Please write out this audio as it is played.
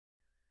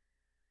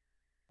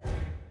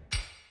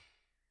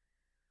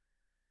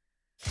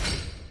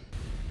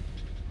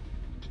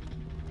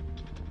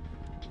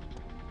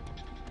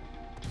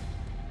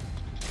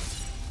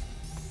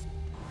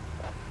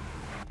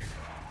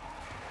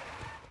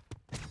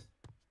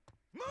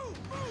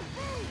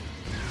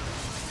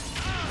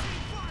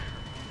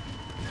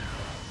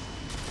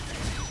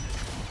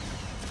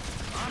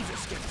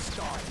just getting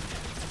started.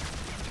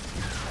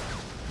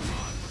 Come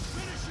on,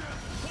 finish him!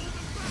 Hold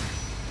him back!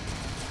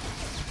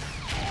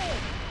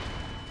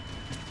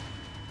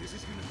 This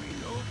is gonna be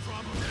no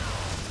problem at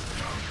all.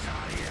 Don't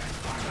die yet,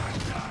 I'm not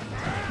done.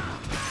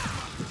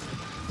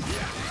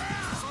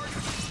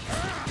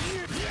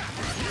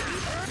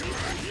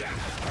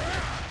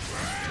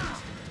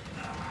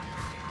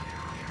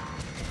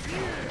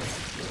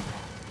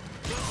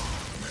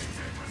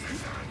 Maintain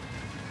position.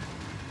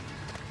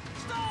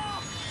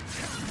 Stop!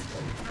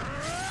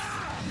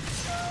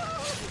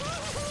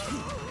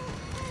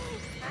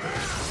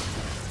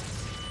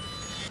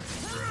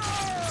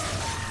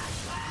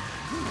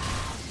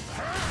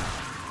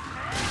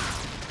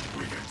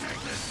 We can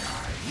take this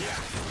guy.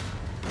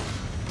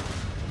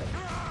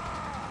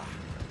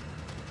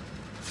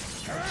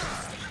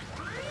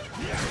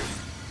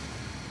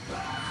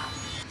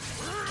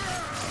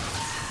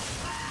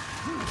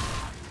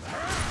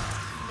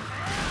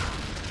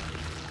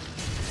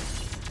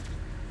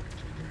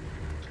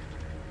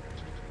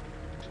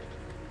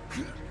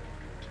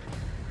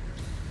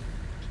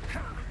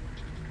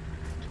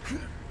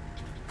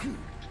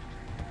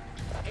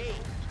 Hey,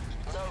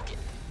 Logan,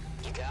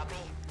 you got me?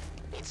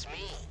 It's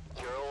me,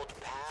 your old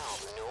pal,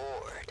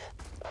 Nord.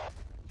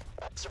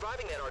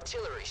 Surviving that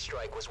artillery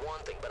strike was one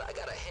thing, but I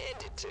gotta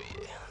hand it to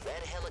you.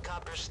 That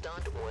helicopter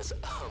stunt was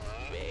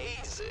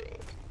amazing.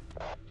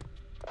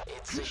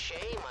 It's a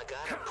shame I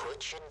gotta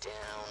put you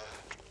down.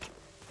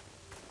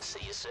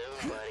 See you soon,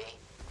 buddy.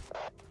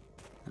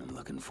 I'm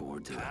looking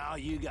forward to it. Now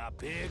you got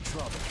big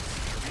trouble.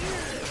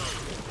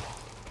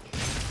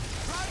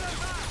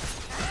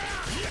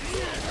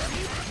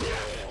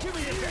 Give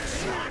me your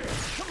best shot!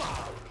 Come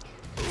on!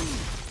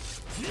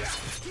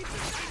 Keep the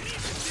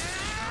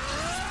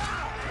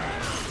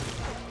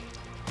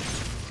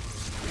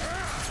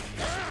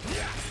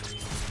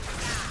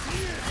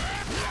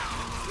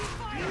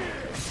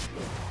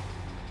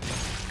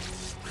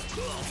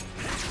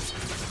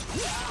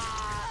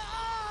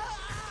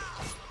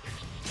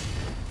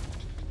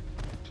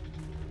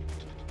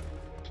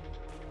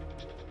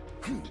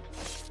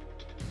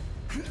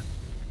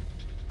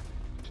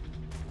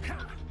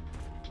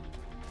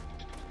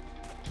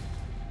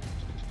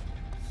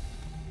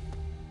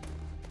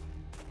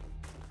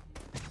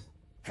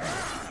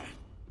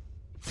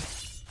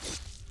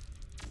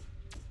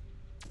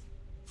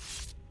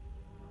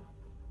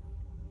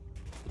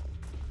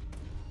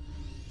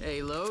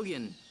Hey,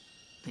 Logan.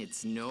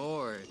 It's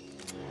Nord.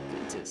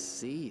 Good to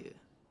see you.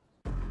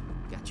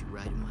 Got you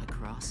right in my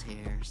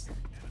crosshairs.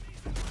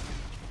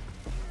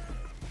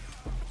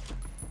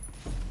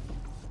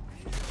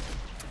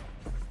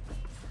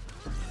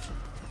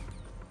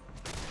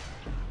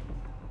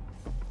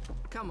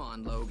 Come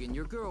on, Logan.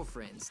 Your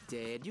girlfriend's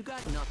dead. You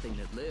got nothing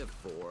to live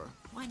for.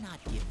 Why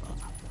not give up?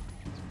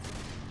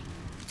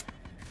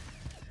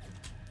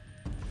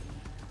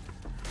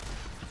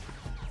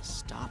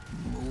 Stop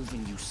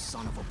moving, you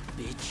son of a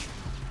bitch.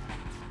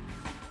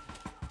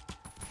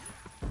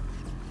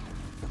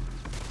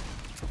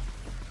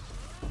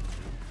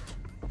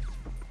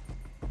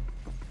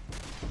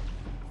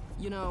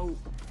 You know,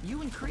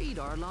 you and Creed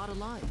are a lot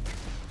alike.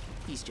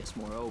 He's just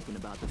more open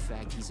about the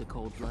fact he's a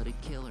cold-blooded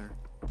killer.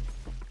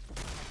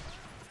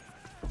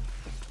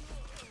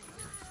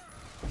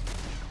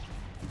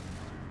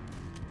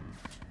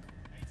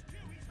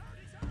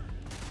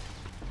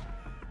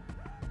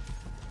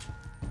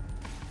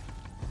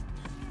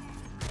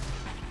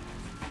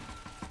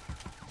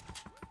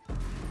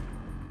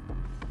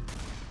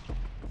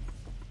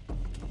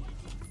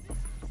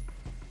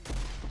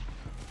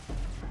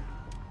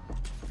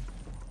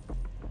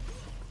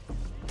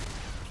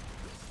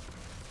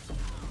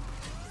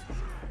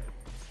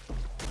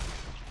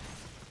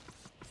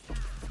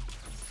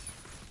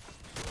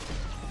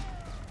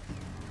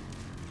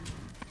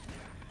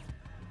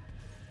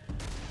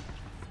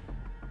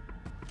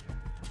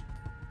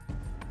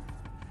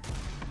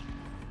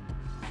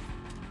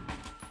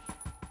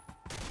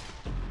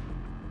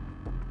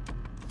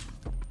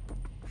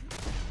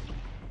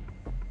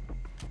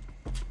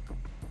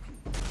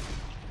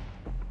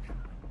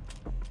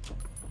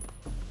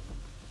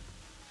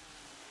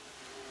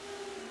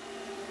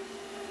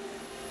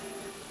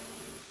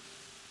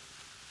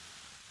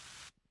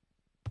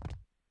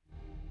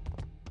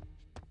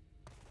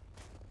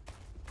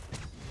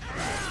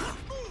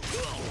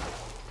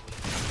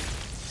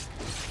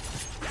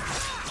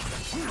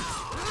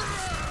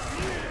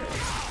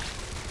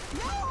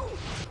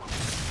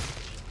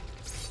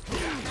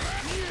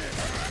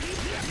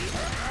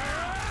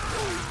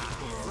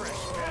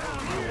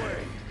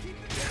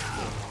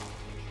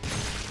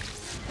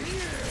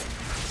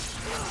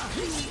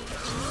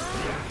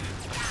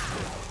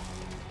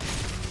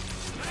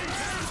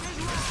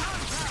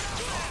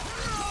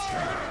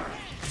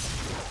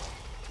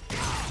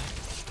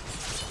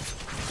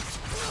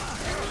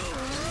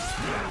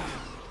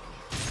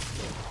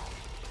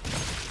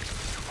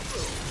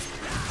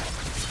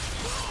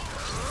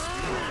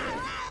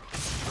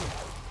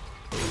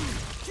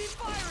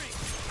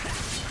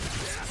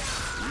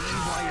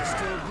 While you're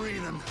still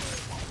breathing.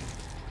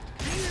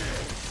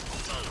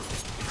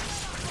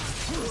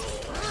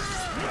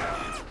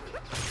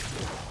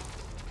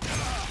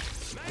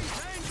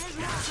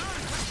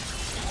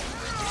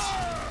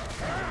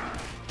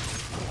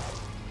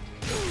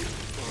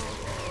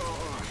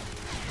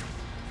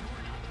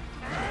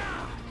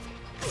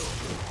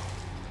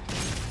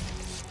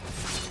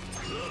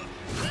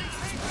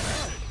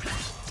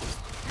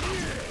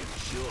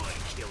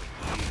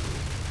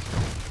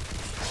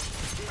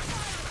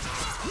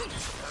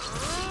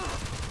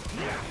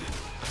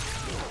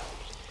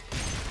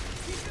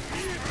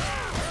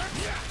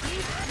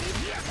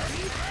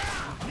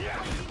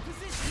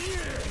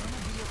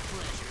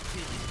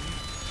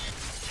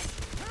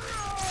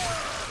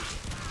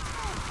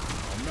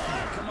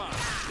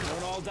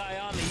 I'll die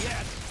on me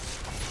yet.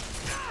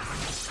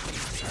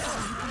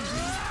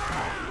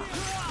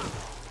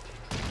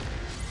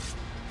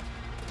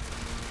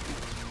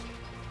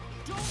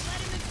 Don't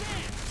let him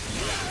advance!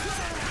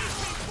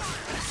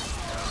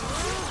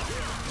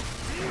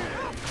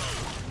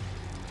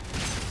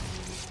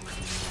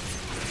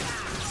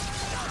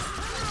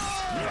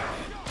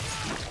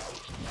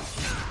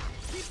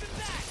 Keep him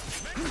back!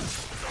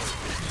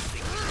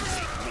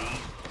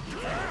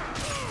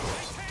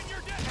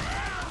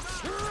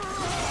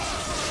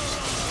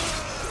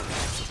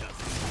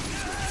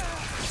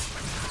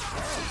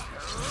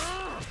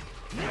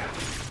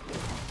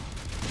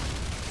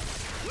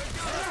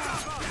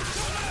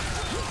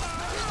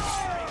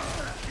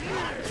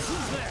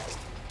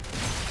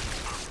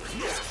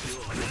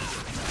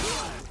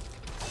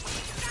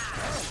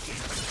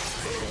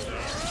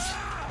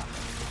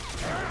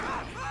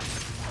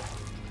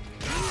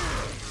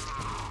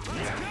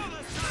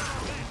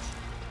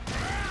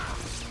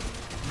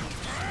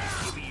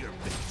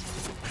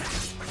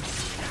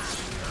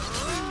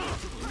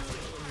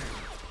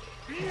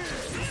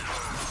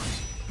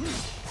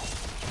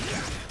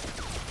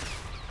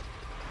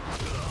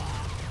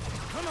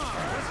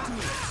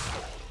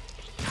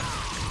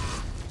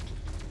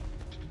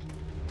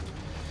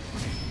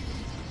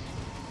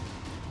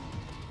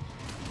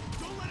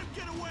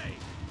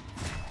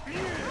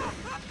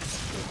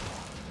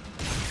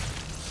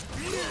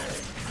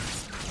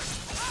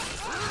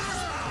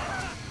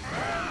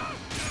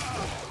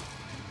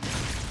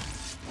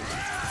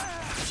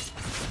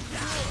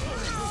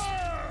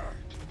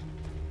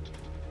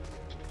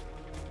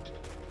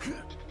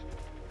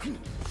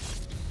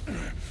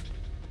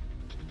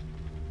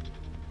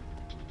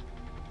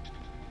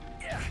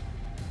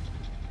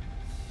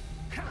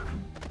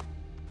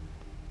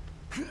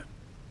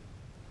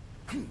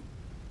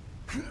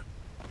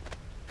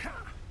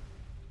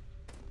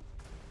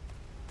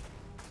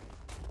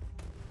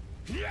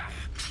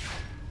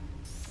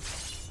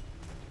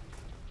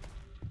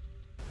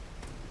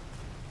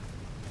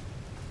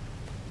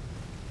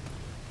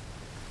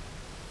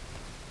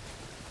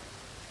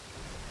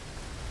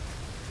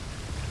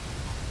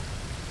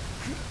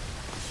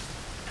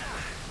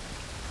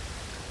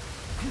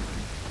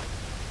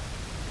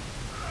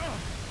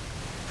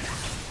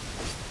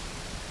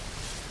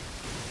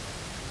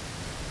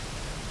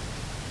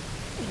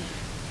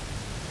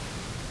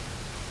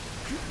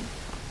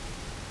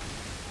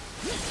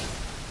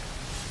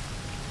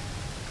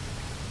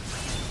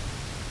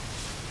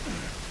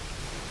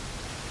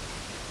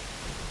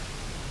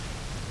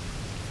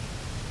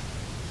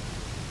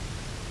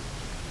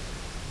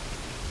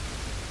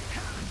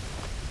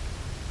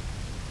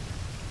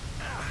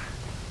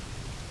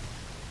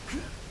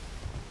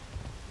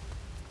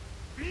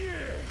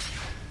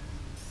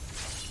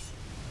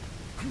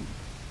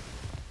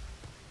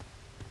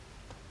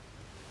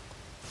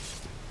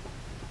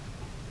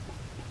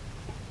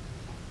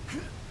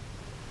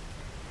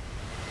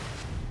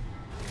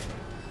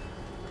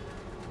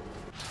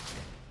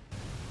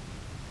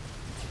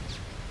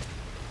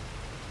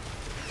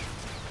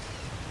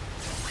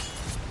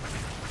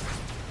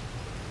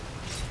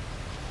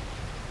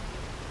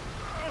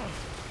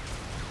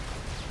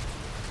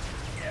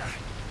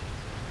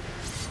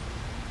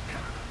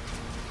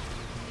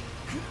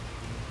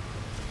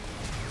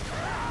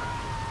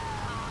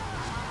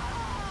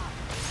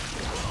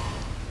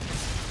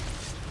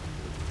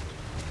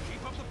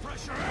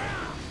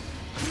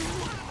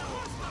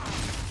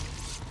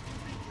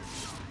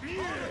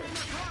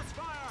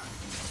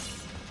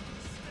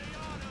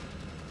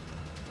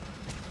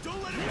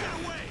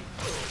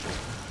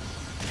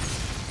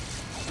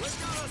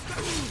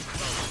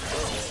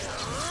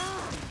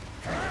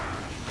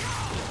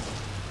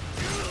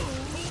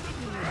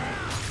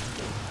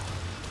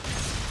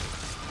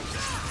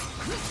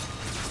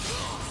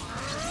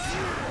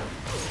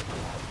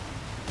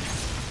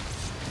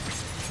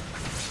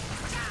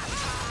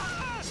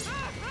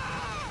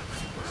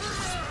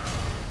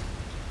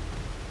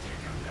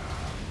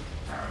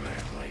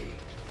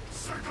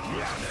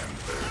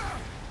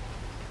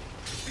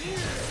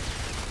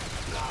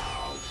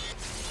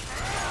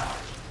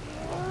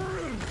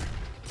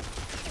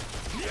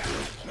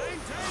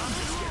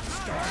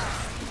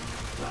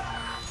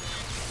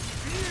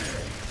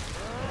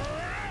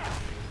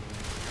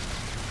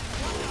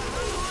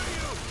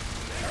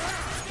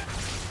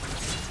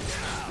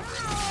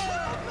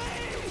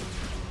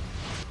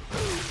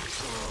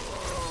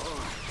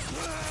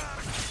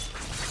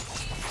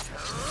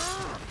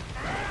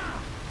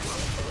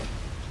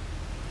 Maintain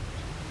your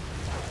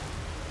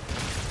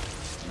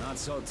Not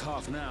so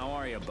tough now,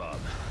 are you, bub?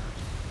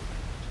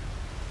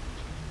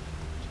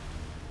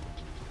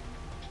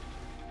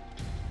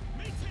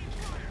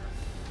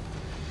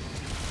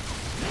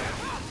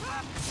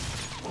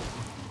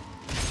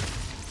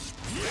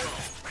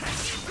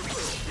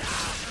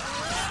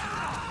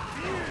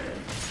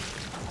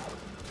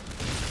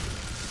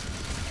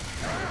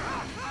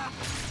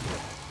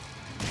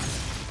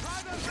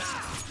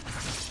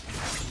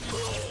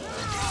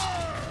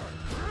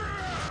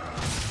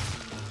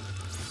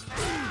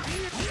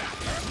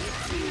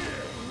 Yeah!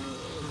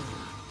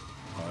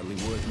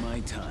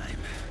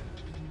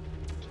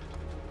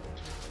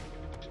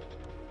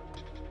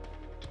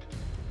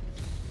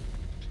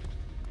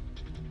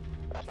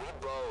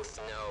 both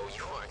know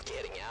you aren't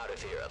getting out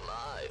of here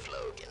alive,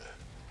 Logan.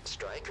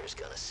 Stryker's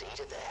gonna see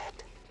to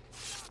that.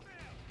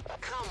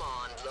 Come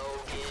on,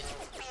 Logan.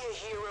 Be a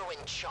hero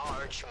and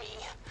charge me.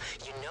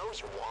 You know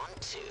you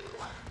want to.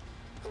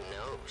 Who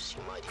knows,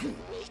 you might even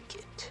make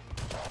it.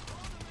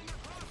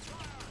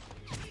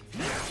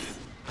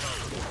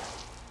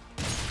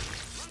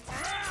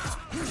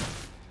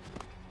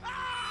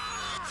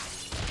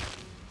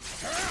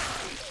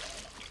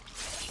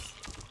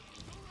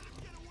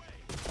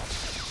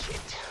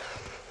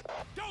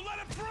 Don't let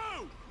him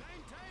through!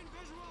 Maintain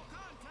visual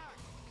contact!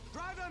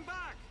 Drive them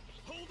back!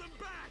 Hold them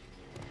back!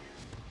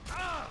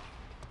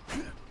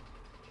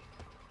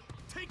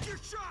 Take your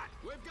shot!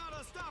 We've got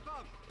to stop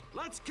him!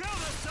 Let's kill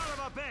this son of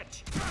a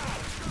bitch!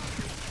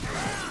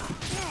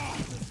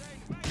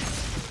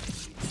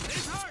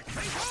 He's hurt!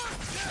 He's hurt!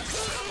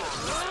 Come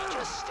on,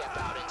 just step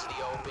out into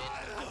the open.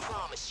 I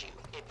promise you,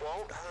 it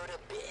won't hurt a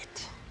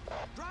bit.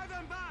 Drive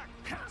them back!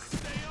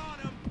 Stay on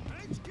him!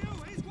 HQ,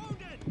 he's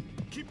wounded!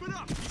 Keep it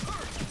up! He's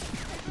hurt!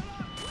 Keep it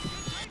up! We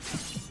can take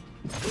him!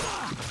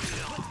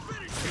 Let's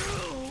finish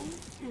him!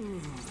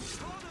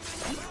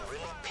 You're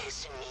really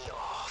pissing me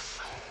off.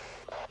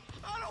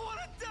 I don't want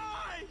to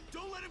die!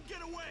 Don't let him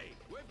get away!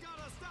 We've got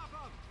to stop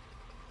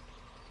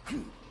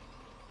him!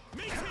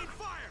 Maintain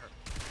fire!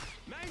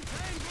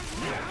 Maintain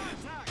visual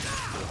contact!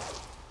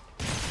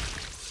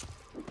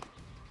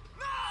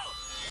 No!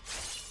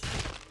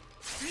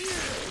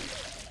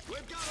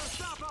 We've got to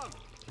stop him!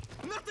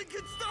 Nothing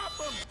can stop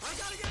him! I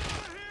gotta get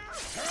out of here!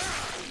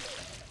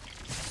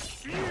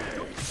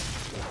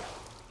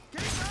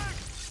 Keep back!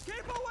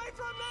 Keep away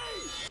from me!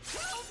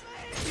 Help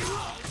me!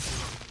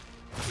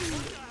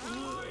 What the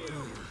hell are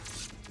you?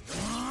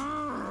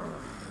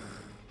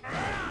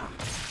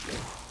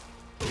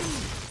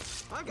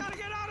 I gotta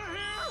get out of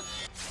here!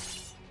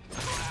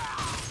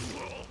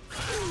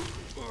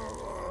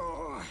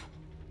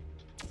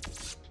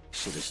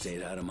 Should have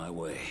stayed out of my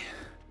way.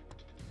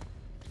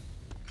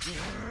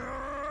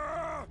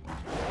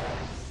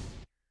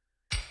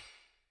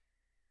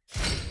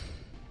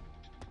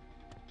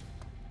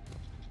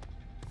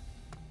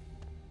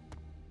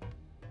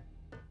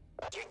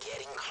 You're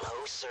getting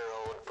closer,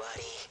 old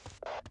buddy.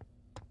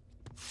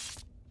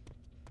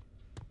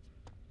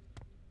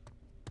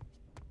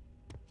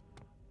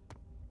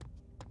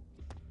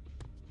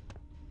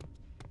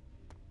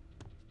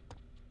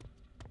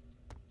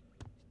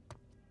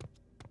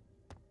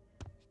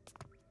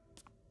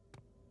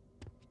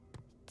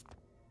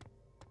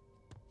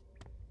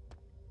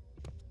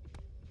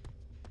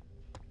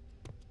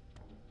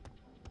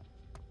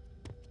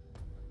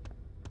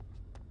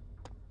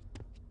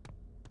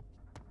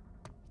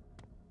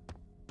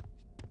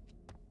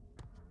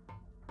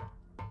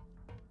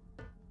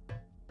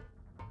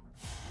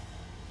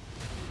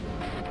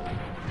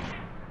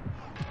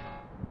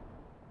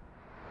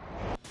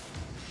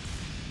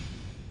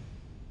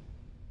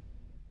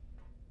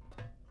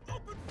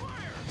 Open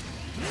fire!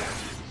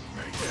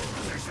 Maintain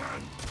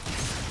position!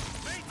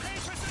 Maintain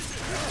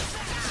position!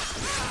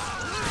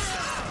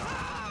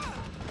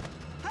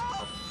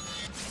 Help!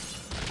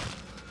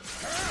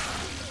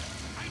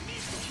 I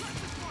need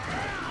suppressive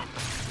fire!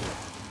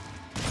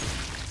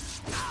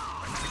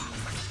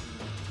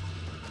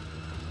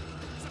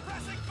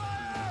 Suppressing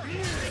fire!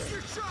 Take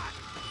your shot!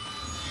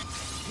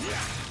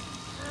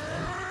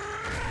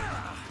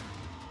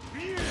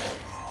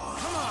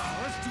 Come on,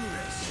 let's do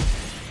this!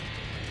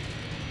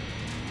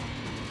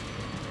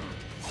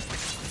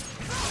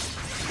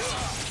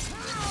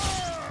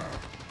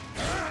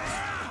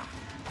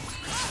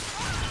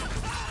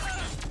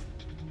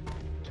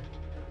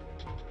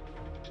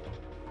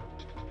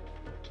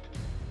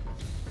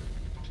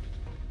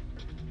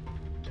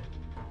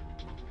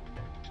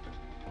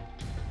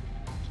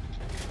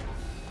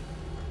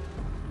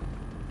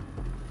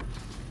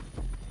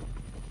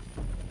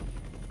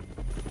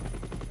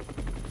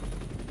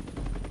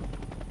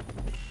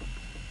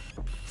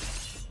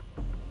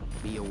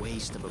 Be a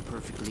waste of a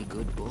perfectly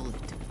good bullet.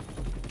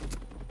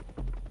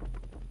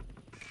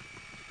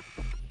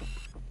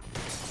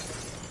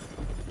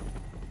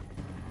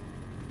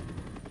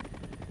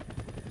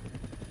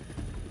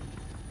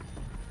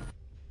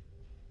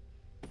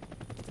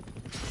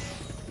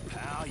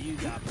 Pal, you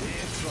got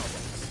big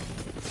troubles.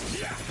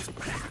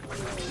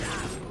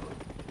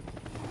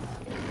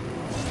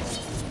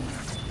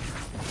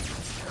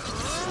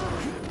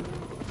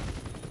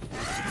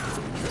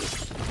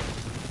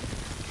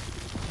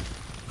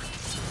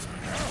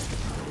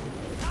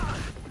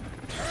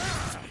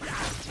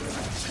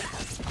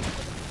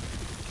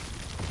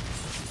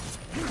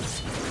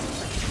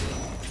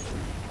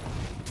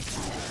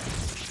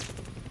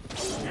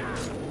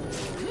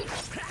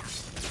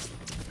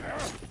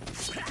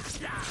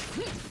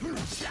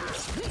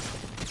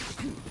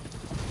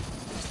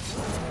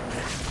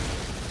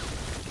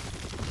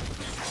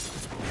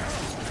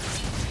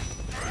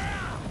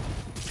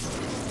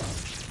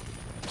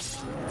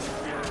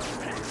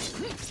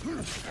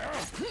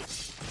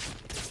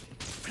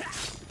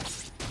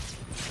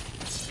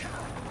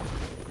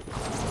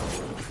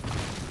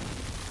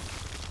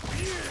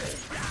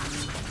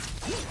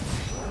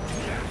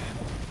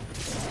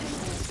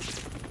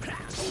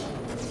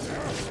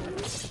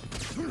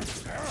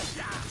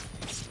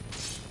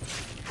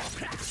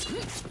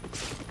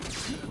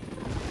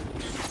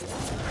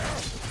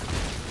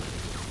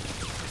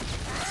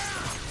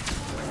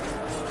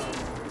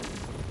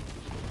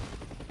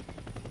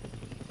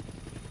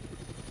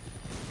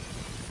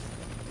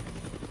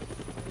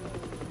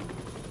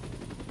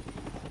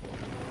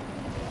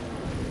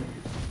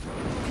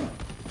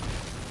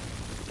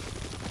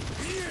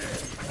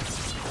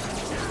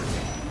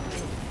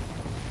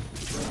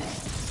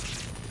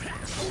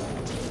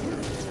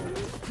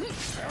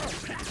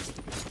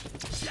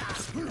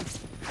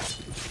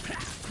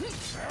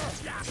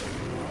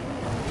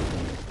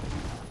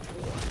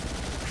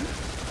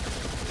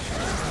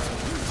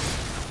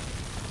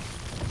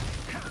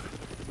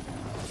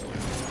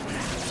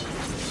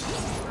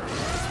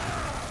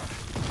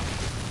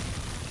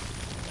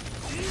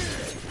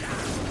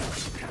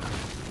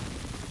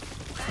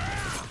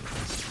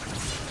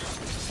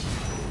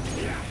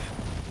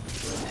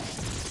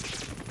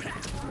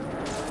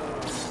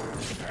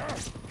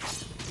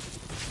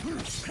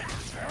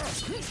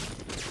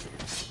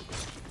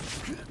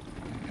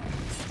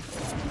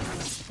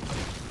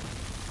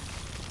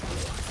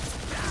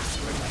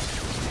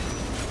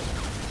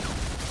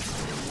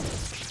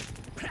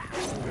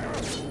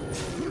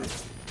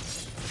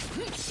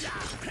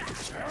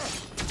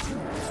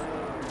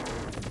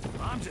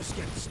 I'm just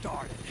getting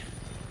started.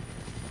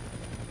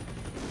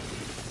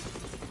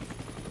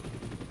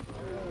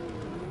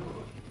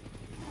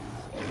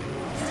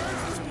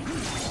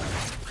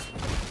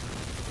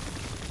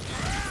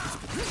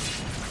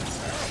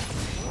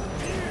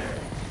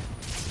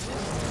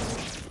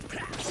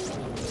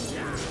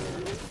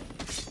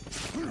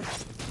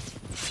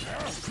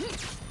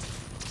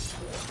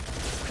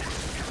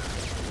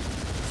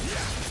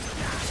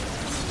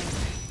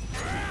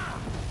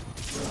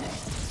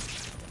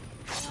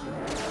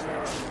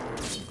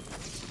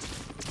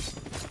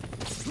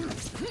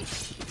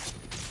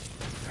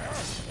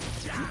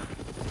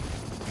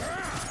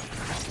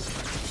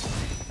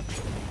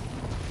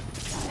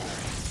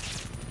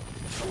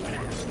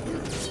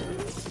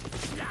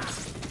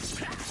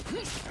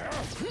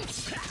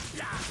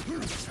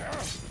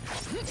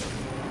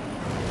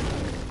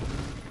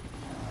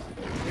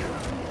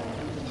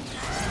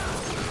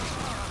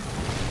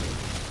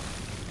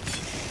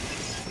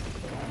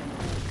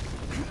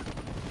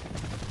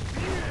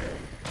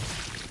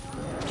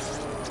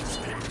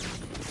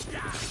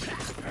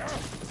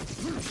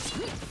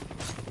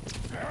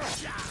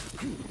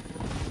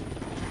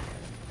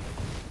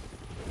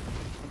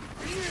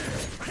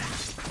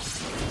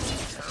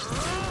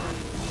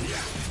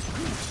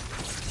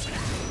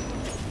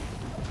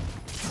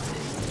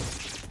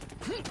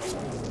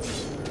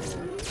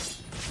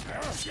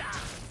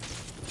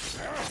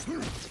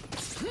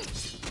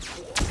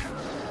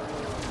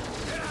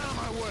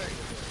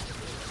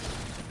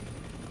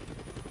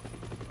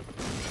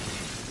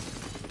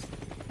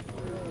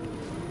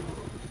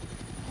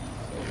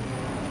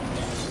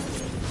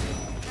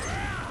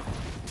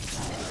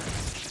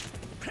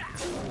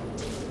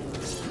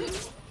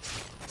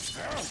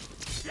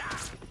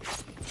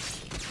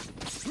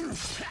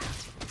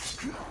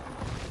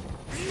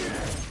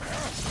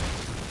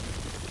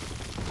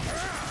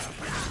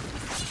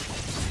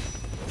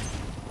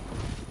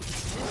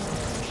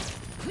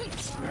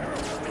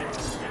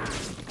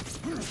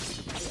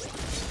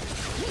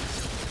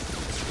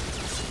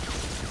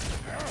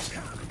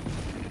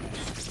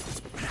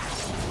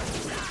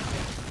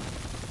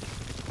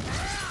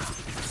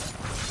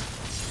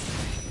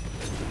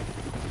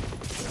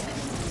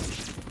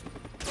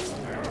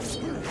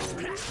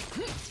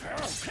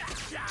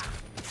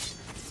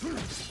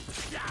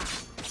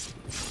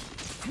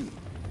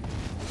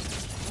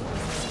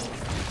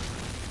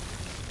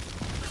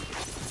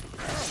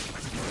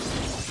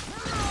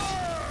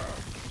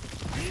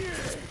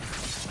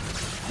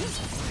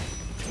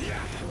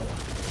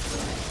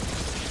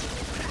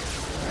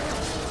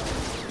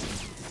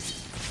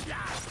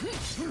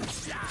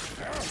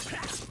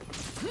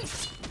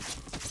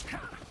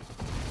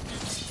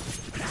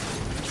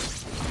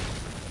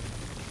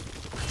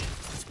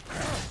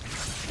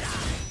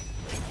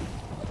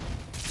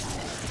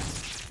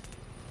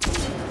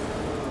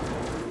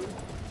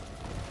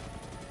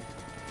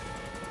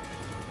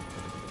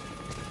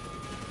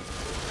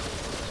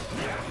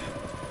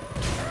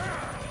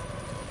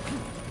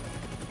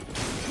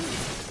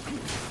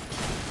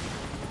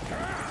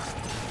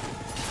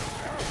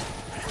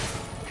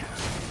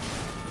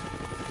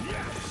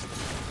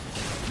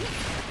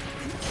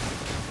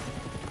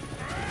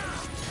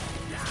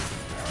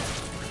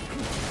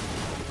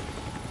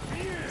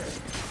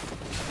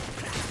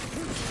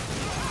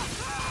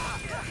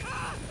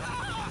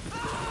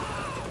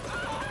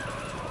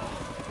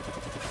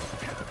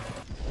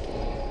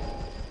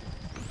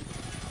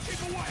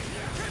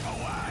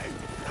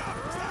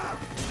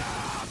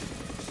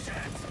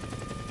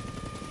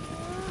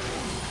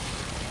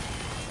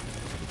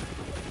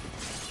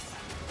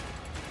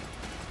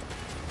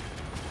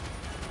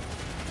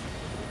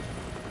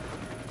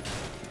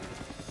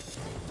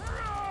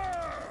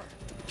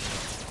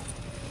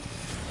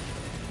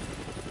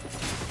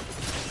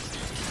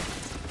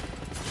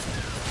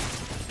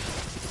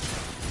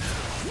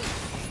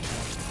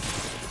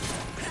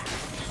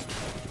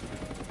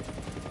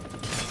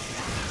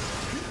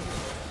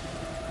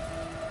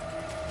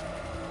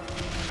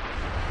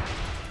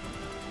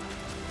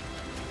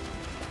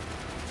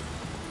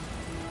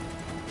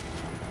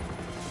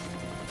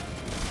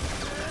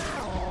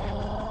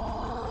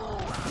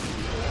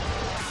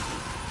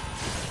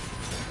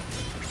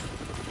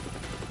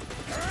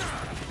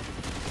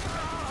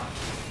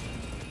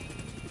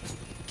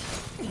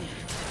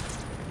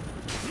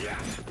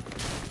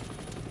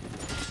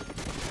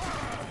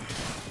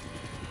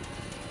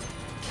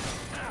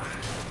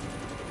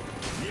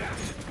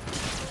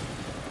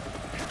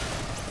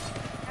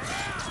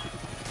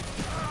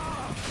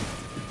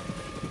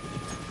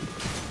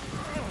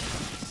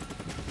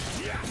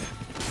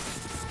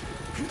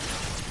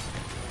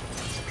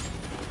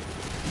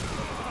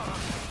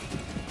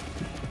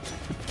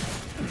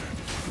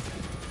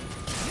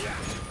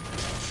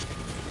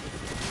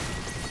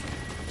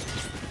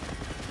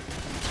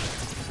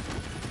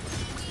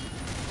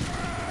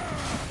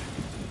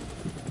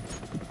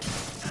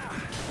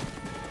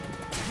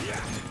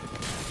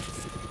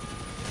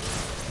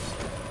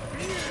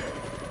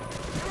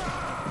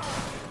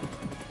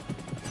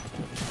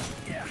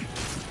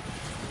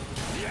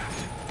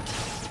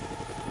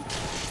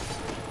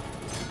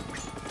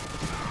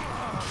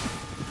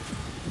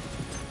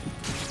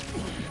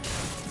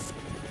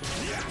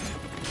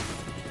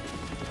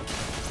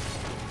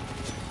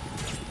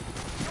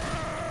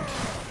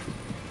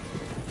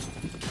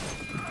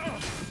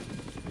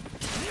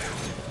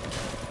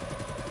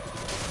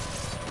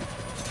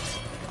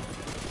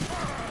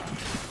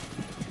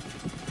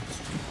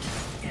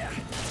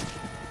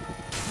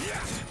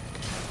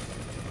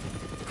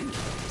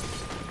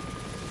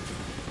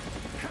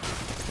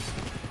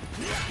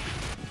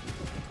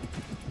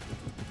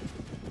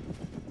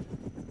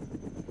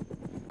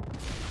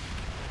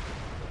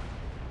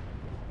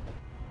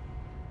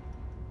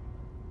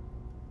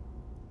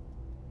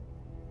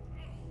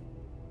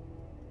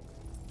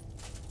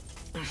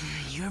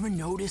 You ever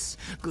notice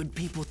good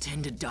people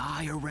tend to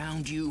die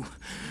around you?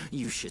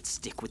 You should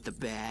stick with the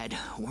bad,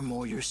 or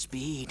more your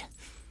speed.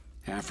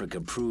 Africa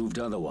proved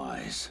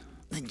otherwise.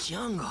 The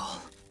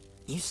jungle.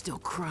 You still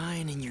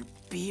crying in your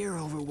beer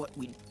over what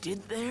we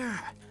did there?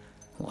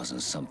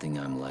 Wasn't something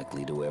I'm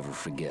likely to ever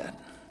forget.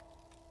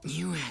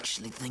 You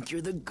actually think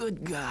you're the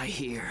good guy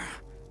here.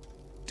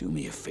 Do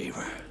me a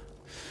favor.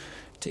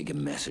 Take a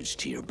message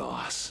to your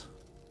boss.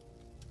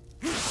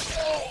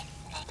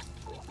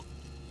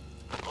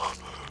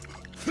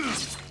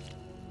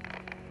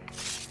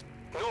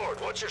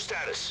 Nord, what's your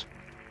status?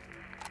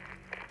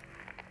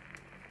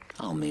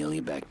 I'll mail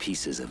you back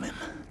pieces of him.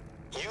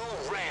 You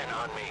ran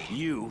on me.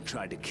 You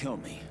tried to kill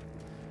me.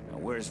 Now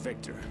where's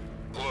Victor?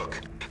 Look,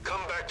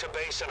 come back to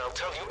base and I'll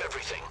tell you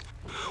everything.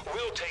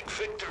 We'll take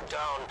Victor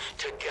down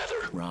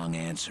together. Wrong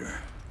answer.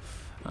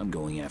 I'm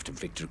going after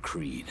Victor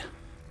Creed.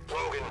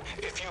 Logan,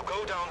 if you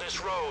go down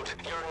this road,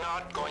 you're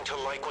not going to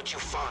like what you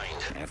find.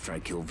 After I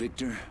kill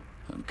Victor,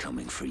 I'm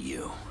coming for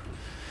you.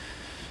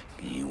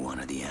 You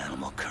wanted the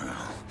animal, Colonel.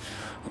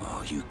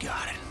 Oh, you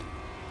got it.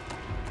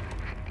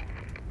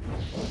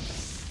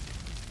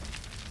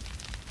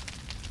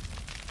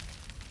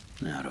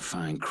 Now, to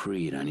find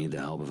Creed, I need the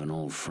help of an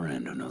old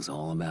friend who knows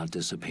all about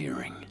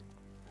disappearing.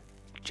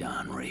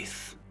 John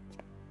Wraith.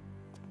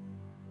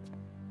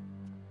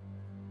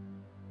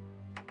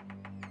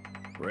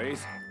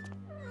 Wraith?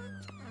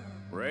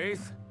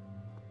 Wraith?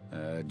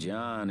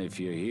 John, if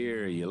you're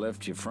here, you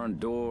left your front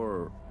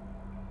door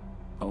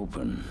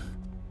open.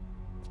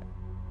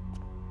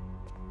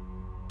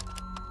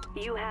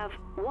 You have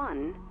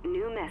one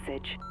new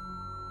message.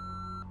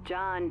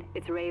 John,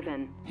 it's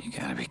Raven. You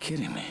gotta be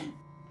kidding me.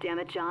 Damn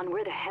it, John,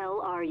 where the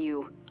hell are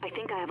you? I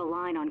think I have a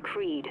line on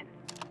Creed.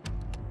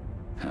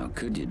 How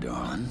could you,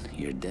 darling?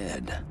 You're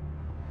dead.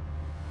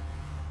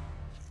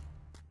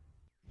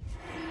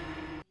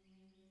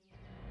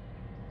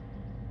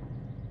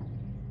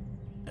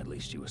 At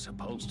least you were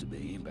supposed to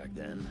be back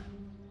then.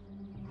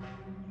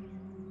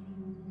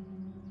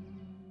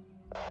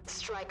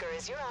 Stryker,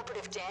 is your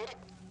operative dead?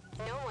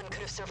 No one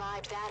could have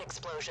survived that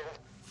explosion.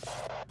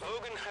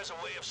 Logan has a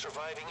way of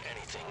surviving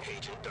anything,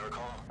 Agent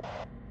Darkholm.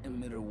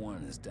 Emitter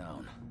 1 is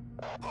down.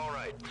 All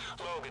right,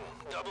 Logan,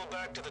 double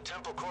back to the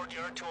temple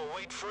courtyard to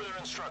await further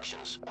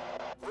instructions.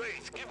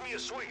 Wraith, give me a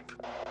sweep.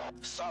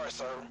 Sorry,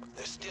 sir.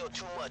 There's still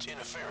too much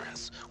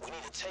interference. We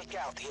need to take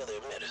out the other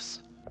emitters.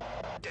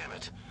 Damn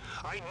it.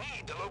 I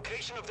need the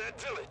location of that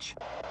village.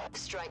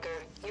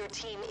 Stryker, your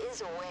team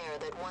is aware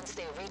that once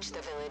they reach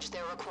the village,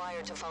 they're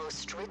required to follow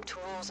strict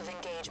rules of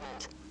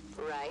engagement,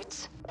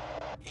 right?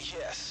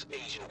 Yes,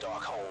 Agent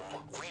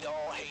Darkholm. We'd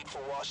all hate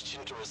for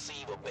Washington to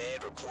receive a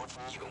bad report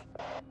from you.